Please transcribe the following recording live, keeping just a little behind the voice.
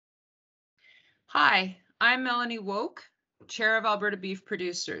Hi, I'm Melanie Woke, Chair of Alberta Beef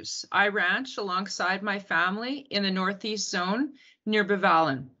Producers. I ranch alongside my family in the Northeast Zone near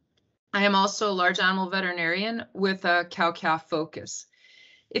Bevalin. I am also a large animal veterinarian with a cow-calf focus.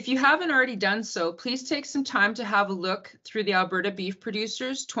 If you haven't already done so, please take some time to have a look through the Alberta Beef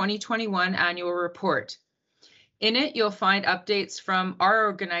Producers 2021 annual report. In it, you'll find updates from our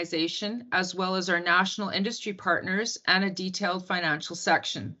organization, as well as our national industry partners, and a detailed financial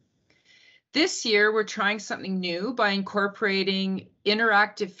section. This year, we're trying something new by incorporating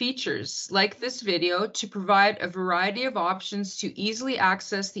interactive features like this video to provide a variety of options to easily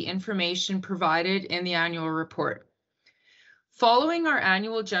access the information provided in the annual report. Following our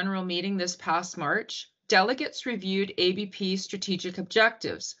annual general meeting this past March, delegates reviewed ABP's strategic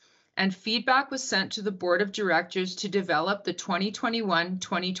objectives, and feedback was sent to the Board of Directors to develop the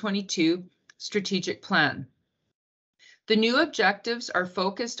 2021-2022 strategic plan. The new objectives are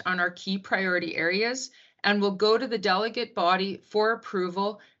focused on our key priority areas and will go to the delegate body for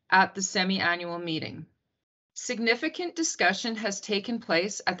approval at the semi-annual meeting. Significant discussion has taken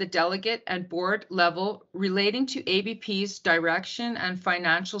place at the delegate and board level relating to ABP's direction and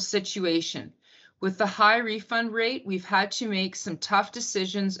financial situation. With the high refund rate, we've had to make some tough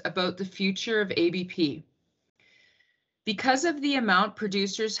decisions about the future of ABP. Because of the amount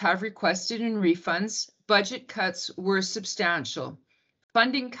producers have requested in refunds, budget cuts were substantial.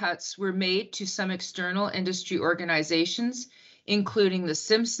 Funding cuts were made to some external industry organizations, including the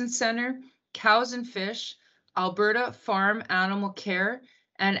Simpson Center, Cows and Fish, Alberta Farm Animal Care,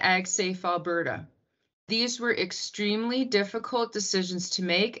 and AgSafe Alberta. These were extremely difficult decisions to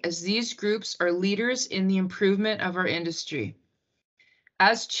make, as these groups are leaders in the improvement of our industry.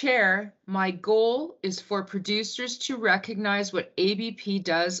 As chair, my goal is for producers to recognize what ABP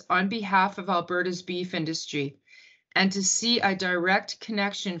does on behalf of Alberta's beef industry and to see a direct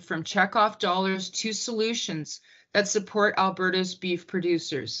connection from checkoff dollars to solutions that support Alberta's beef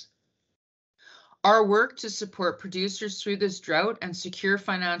producers. Our work to support producers through this drought and secure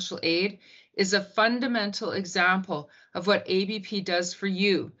financial aid is a fundamental example of what ABP does for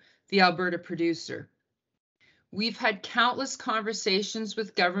you, the Alberta producer. We've had countless conversations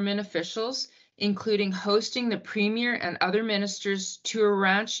with government officials, including hosting the Premier and other ministers to a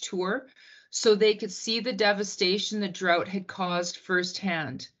ranch tour so they could see the devastation the drought had caused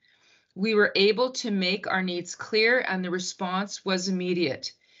firsthand. We were able to make our needs clear, and the response was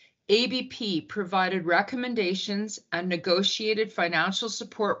immediate. ABP provided recommendations and negotiated financial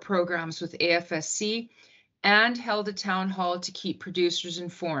support programs with AFSC and held a town hall to keep producers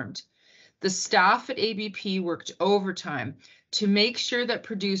informed. The staff at ABP worked overtime to make sure that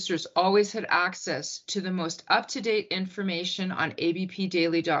producers always had access to the most up-to-date information on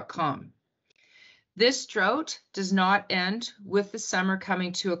abpdaily.com. This drought does not end with the summer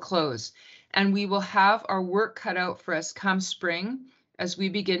coming to a close, and we will have our work cut out for us come spring as we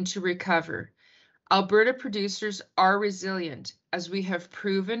begin to recover. Alberta producers are resilient, as we have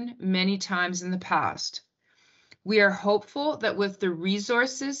proven many times in the past. We are hopeful that with the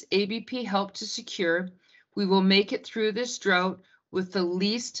resources ABP helped to secure, we will make it through this drought with the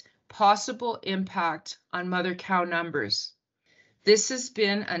least possible impact on mother cow numbers. This has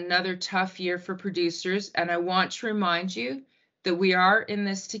been another tough year for producers, and I want to remind you that we are in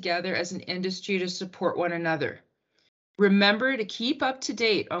this together as an industry to support one another. Remember to keep up to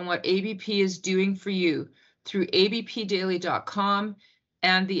date on what ABP is doing for you through abpdaily.com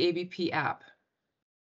and the ABP app.